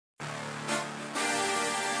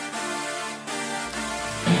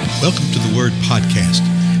Welcome to the Word Podcast.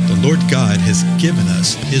 The Lord God has given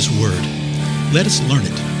us His Word. Let us learn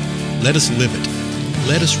it. Let us live it.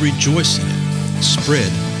 Let us rejoice in it.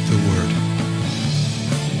 Spread the Word.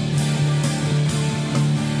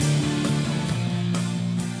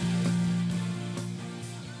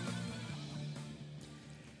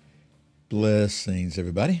 Blessings,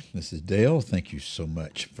 everybody. This is Dale. Thank you so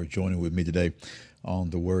much for joining with me today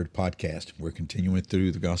on the Word Podcast. We're continuing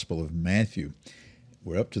through the Gospel of Matthew.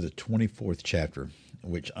 We're up to the 24th chapter,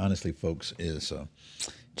 which honestly, folks, is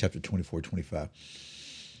chapter 24, 25.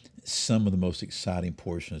 Some of the most exciting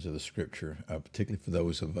portions of the Scripture, particularly for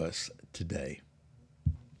those of us today.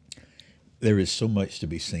 There is so much to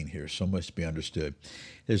be seen here, so much to be understood.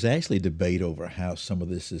 There's actually debate over how some of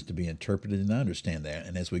this is to be interpreted, and I understand that.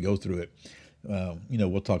 And as we go through it,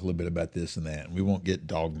 we'll talk a little bit about this and that. We won't get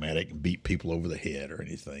dogmatic and beat people over the head or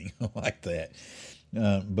anything like that.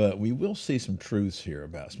 But we will see some truths here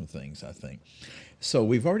about some things, I think. So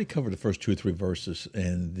we've already covered the first 2 or 3 verses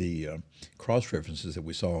and the cross-references that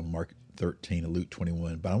we saw in Mark 13 and Luke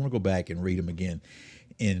 21. But I want to go back and read them again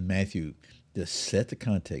in Matthew to set the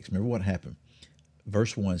context. Remember what happened.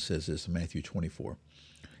 Verse 1 says this in Matthew 24.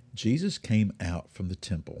 Jesus came out from the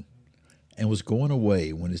temple and was going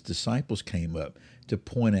away when his disciples came up to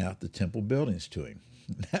point out the temple buildings to him.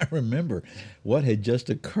 Now remember what had just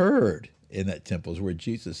occurred in that temple is where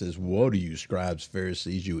Jesus says, "Woe to you, scribes,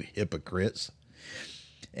 Pharisees, you hypocrites."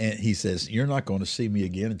 And he says, "You're not going to see me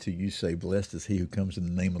again until you say, 'Blessed is he who comes in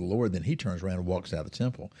the name of the Lord.'" Then he turns around and walks out of the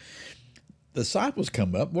temple. The disciples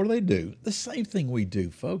come up. What do? The same thing we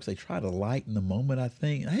do, folks. They try to lighten the moment, I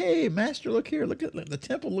think. "Hey, Master, look here. Look, the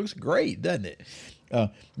temple looks great, doesn't it?"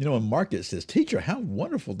 In Mark it says, "Teacher, how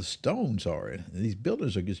wonderful the stones are. And these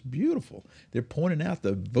buildings are just beautiful." They're pointing out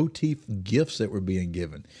the votive gifts that were being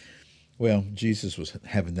given. Well, Jesus was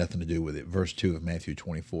having nothing to do with it. Verse 2 of Matthew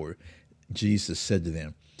 24, Jesus said to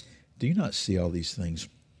them, "Do you not see all these things?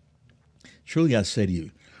 Truly I say to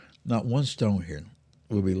you, not one stone here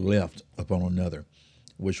will be left upon another,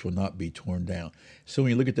 which will not be torn down." So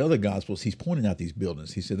when you look at the other Gospels, he's pointing out these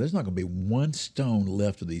buildings. He said, there's not going to be one stone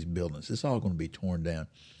left of these buildings. It's all going to be torn down.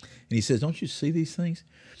 And he says, don't you see these things?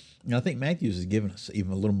 And I think Matthew is giving us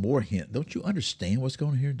even a little more hint. Don't you understand what's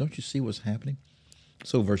going on here? Don't you see what's happening?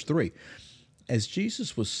 So verse 3, as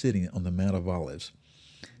Jesus was sitting on the Mount of Olives,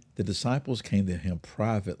 the disciples came to him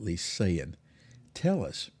privately saying, "Tell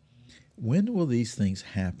us, when will these things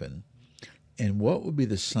happen? And what will be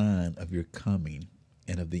the sign of your coming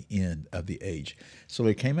and of the end of the age?" So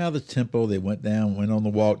they came out of the temple, they went on the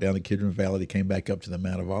walk down the Kidron Valley, they came back up to the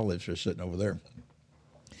Mount of Olives, they're sitting over there.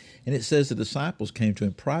 And it says the disciples came to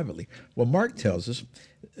him privately. Well, Mark tells us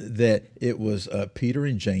that it was Peter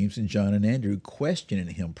and James and John and Andrew questioning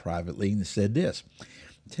him privately and said this,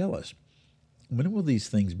 "Tell us, when will these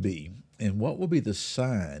things be? And what will be the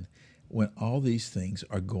sign when all these things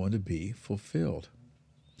are going to be fulfilled?"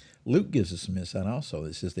 Luke gives us some insight also.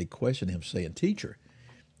 It says they questioned him, saying, "Teacher,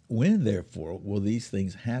 when therefore will these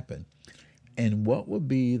things happen? And what will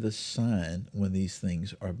be the sign when these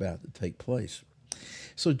things are about to take place?"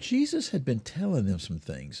 So Jesus had been telling them some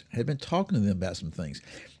things, had been talking to them about some things.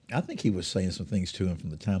 I think he was saying some things to them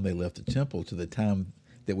from the time they left the temple to the time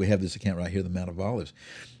that we have this account right here, the Mount of Olives,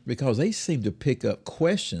 because they seem to pick up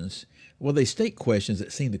questions. Well, they state questions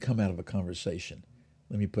that seem to come out of a conversation.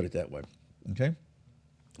 Let me put it that way. Okay?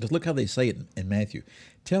 Just look how they say it in Matthew.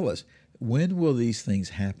 "Tell us, when will these things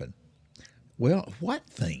happen?" Well, what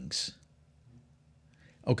things?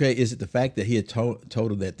 Okay, is it the fact that he had told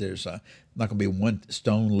them that there's not going to be one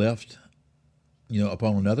stone left,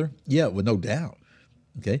 upon another? Yeah, with no doubt.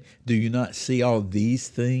 Okay, do you not see all these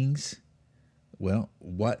things? Well,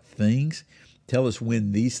 what things? Tell us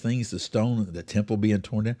when these things, the stone, the temple being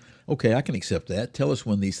torn down. Okay, I can accept that. Tell us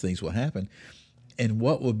when these things will happen. And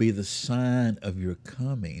what will be the sign of your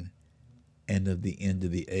coming and of the end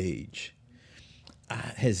of the age?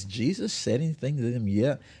 Has Jesus said anything to them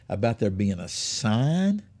yet about there being a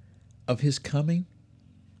sign of his coming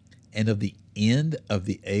and of the end of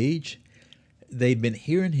the age? They'd been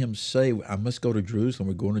hearing him say, "I must go to Jerusalem.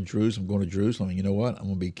 We're going to Jerusalem, going to Jerusalem. And you know what? I'm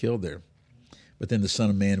going to be killed there. But then the Son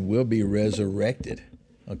of Man will be resurrected."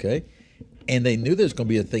 Okay? And they knew there's going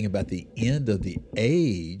to be a thing about the end of the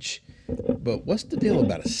age. But what's the deal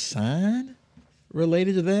about a sign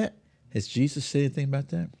related to that? Has Jesus said anything about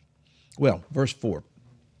that? Well, verse 4,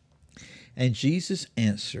 and Jesus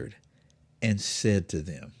answered and said to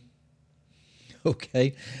them.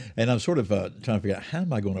 Okay, and I'm sort of trying to figure out, how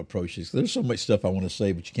am I going to approach this? There's so much stuff I want to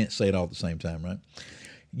say, but you can't say it all at the same time, right?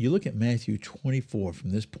 You look at Matthew 24,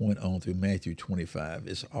 from this point on through Matthew 25,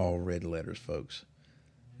 it's all red letters, folks.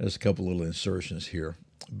 There's a couple little insertions here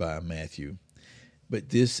by Matthew. But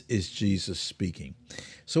this is Jesus speaking.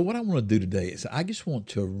 So what I want to do today is I just want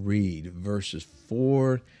to read verses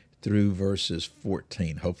 4 through verses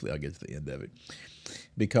 14. Hopefully I'll get to the end of it.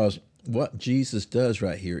 Because what Jesus does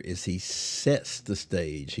right here is he sets the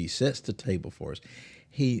stage. He sets the table for us.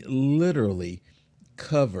 He literally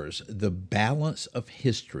covers the balance of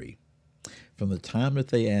history from the time that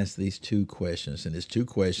they asked these two questions. And it's two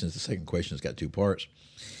questions. The second question has got two parts.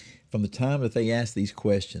 From the time that they asked these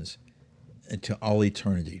questions into all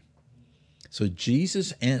eternity. So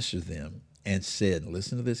Jesus answered them and said,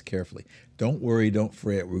 listen to this carefully. Don't worry, don't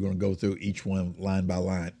fret. We're going to go through each one line by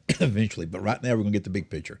line eventually. But right now we're going to get the big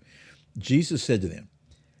picture. Jesus said to them,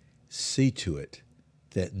 see to it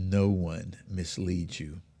that no one misleads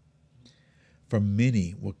you. For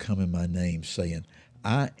many will come in my name, saying,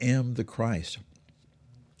 I am the Christ,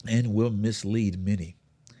 and will mislead many.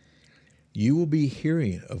 You will be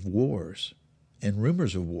hearing of wars and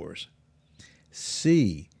rumors of wars.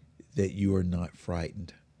 See that you are not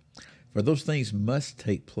frightened. For those things must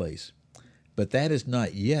take place, but that is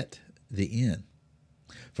not yet the end.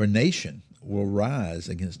 For nation will rise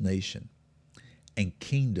against nation, and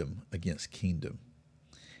kingdom against kingdom.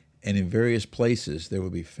 And in various places there will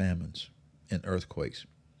be famines and earthquakes.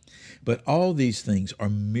 But all these things are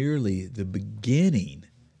merely the beginning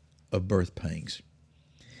of birth pangs.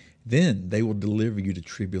 Then they will deliver you to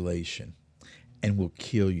tribulation and will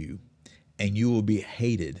kill you, and you will be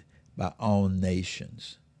hated by all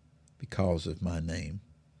nations because of my name.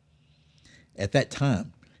 At that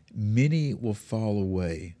time, many will fall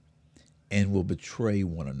away and will betray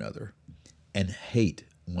one another and hate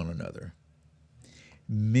one another.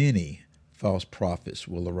 Many false prophets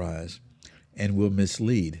will arise and will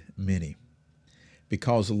mislead many.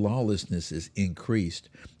 Because lawlessness is increased,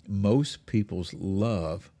 most people's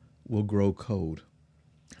love will grow cold.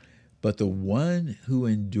 But the one who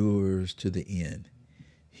endures to the end,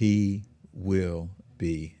 he will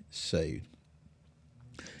be saved.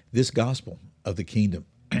 This gospel of the kingdom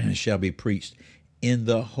shall be preached in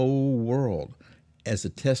the whole world as a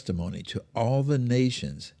testimony to all the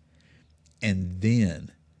nations, and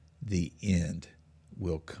then the end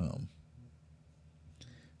will come.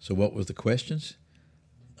 So what was the questions?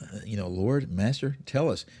 Lord, Master, tell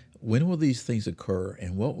us, when will these things occur,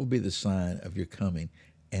 and what will be the sign of your coming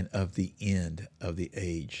and of the end of the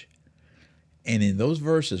age? And in those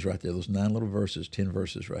verses right there, those 9 little verses, 10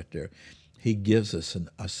 verses right there, he gives us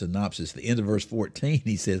a synopsis. The end of verse 14,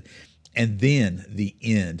 he says, and then the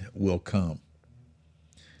end will come.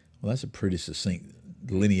 Well, that's a pretty succinct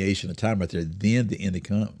delineation of time right there. Then the end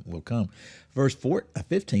will come. Verse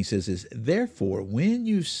 15 says this, therefore, when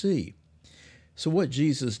you see. So what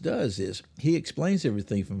Jesus does is he explains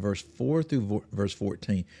everything from verse 4 through verse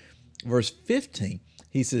 14. Verse 15,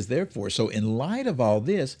 he says, therefore. So in light of all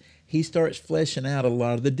this, he starts fleshing out a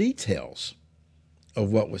lot of the details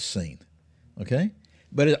of what was seen. Okay?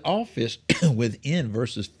 But it all fits within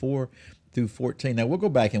verses 4 through 14. Now, we'll go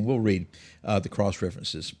back and we'll read the cross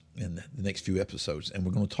references in the next few episodes, and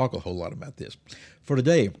we're going to talk a whole lot about this. For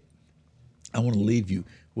today, I want to leave you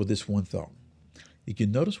with this one thought. You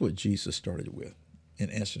can notice what Jesus started with in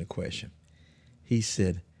answering the question. He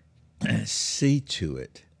said, see to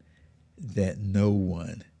it that no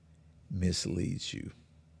one misleads you.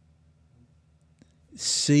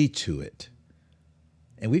 See to it.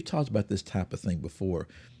 And we've talked about this type of thing before.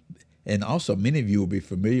 And also, many of you will be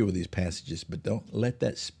familiar with these passages, but don't let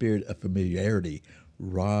that spirit of familiarity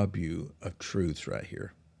rob you of truths right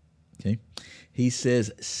here. Okay? He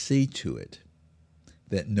says, see to it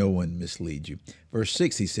that no one misleads you. Verse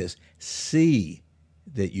 6, he says, see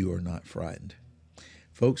that you are not frightened.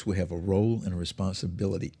 Folks, we have a role and a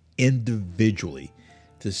responsibility individually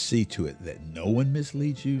to see to it that no one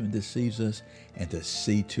misleads you and deceives us, and to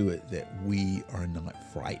see to it that we are not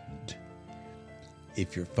frightened.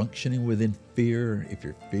 If you're functioning within fear, if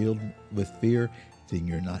you're filled with fear, then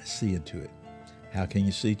you're not seeing to it. How can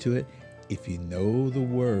you see to it? If you know the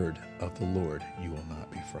word of the Lord, you will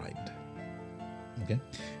not be frightened. Okay?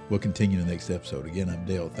 We'll continue in the next episode. Again, I'm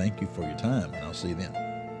Dale. Thank you for your time, and I'll see you then.